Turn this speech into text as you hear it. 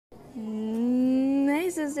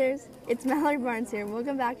sisters, it's Mallory Barnes here.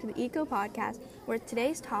 Welcome back to the Eco Podcast, where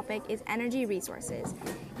today's topic is energy resources.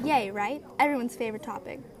 Yay, right? Everyone's favorite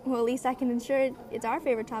topic. Well, at least I can ensure it's our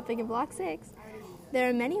favorite topic in Block 6. There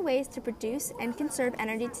are many ways to produce and conserve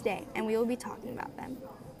energy today, and we will be talking about them.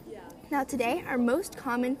 Now today, our most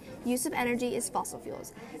common use of energy is fossil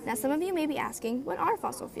fuels. Now some of you may be asking, what are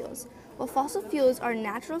fossil fuels? Well, fossil fuels are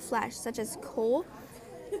natural flesh such as coal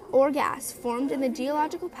or gas formed in the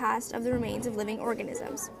geological past of the remains of living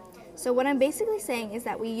organisms. So what I'm basically saying is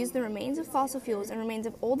that we use the remains of fossil fuels and remains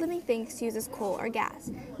of old living things to use as coal or gas.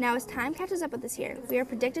 Now as time catches up with us here, we are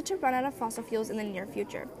predicted to run out of fossil fuels in the near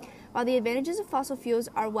future. While the advantages of fossil fuels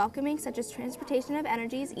are welcoming, such as transportation of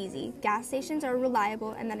energy is easy, gas stations are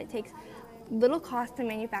reliable, and that it takes little cost to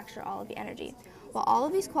manufacture all of the energy. While all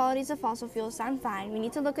of these qualities of fossil fuels sound fine, we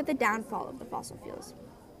need to look at the downfall of the fossil fuels.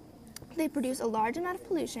 They produce a large amount of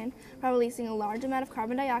pollution by releasing a large amount of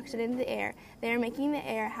carbon dioxide into the air. They are making the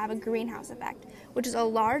air have a greenhouse effect, which is a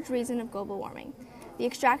large reason of global warming. The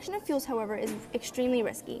extraction of fuels, however, is extremely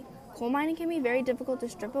risky. Coal mining can be very difficult to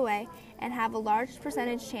strip away and have a large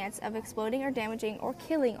percentage chance of exploding or damaging or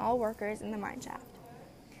killing all workers in the mine shaft.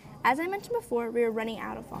 As I mentioned before, we are running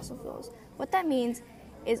out of fossil fuels. What that means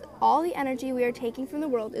is all the energy we are taking from the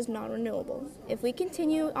world is non-renewable. If we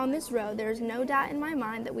continue on this road, there is no doubt in my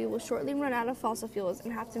mind that we will shortly run out of fossil fuels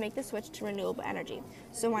and have to make the switch to renewable energy.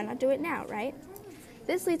 So why not do it now, right?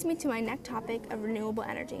 This leads me to my next topic of renewable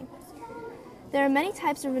energy. There are many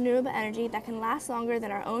types of renewable energy that can last longer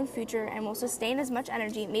than our own future and will sustain as much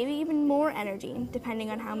energy, maybe even more energy,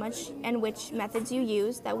 depending on how much and which methods you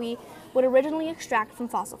use that we would originally extract from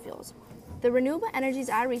fossil fuels. The renewable energies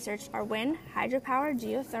I researched are wind, hydropower,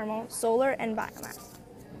 geothermal, solar, and biomass.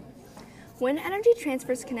 Wind energy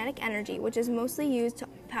transfers kinetic energy, which is mostly used to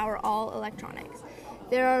power all electronics.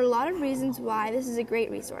 There are a lot of reasons why this is a great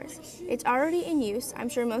resource. It's already in use. I'm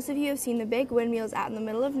sure most of you have seen the big windmills out in the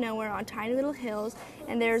middle of nowhere on tiny little hills,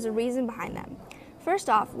 and there's a reason behind them. First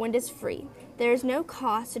off, wind is free. There is no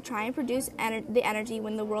cost to try and produce the energy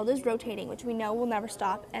when the world is rotating, which we know will never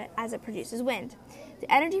stop as it produces wind.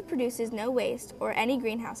 The energy produces no waste or any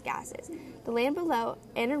greenhouse gases. The land below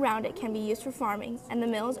and around it can be used for farming, and the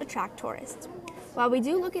mills attract tourists. While we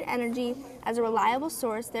do look at energy as a reliable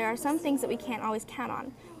source, there are some things that we can't always count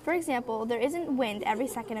on. For example, there isn't wind every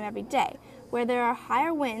second of every day. Where there are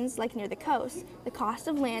higher winds, like near the coast, the cost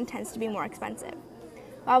of land tends to be more expensive.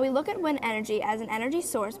 While we look at wind energy as an energy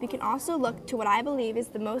source, we can also look to what I believe is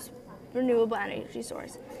the most renewable energy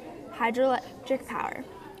source, hydroelectric power.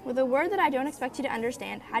 With a word that I don't expect you to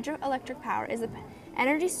understand, hydroelectric power is an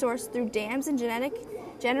energy source through dams and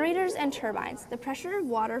generators and turbines. The pressure of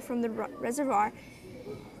water from the reservoir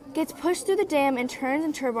gets pushed through the dam and turns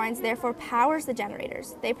in turbines, therefore powers the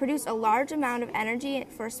generators. They produce a large amount of energy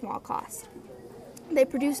for a small cost. They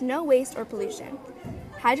produce no waste or pollution.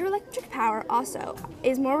 Hydroelectric power also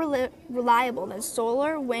is more reliable than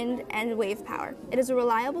solar, wind, and wave power. It is a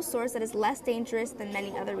reliable source that is less dangerous than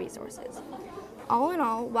many other resources. All in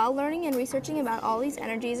all, while learning and researching about all these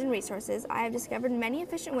energies and resources, I have discovered many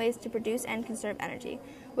efficient ways to produce and conserve energy.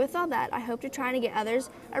 With all that, I hope to try and get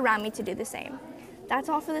others around me to do the same. That's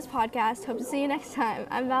all for this podcast. Hope to see you next time.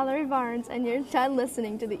 I'm Mallory Barnes, and you're done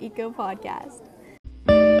listening to the Eco Podcast.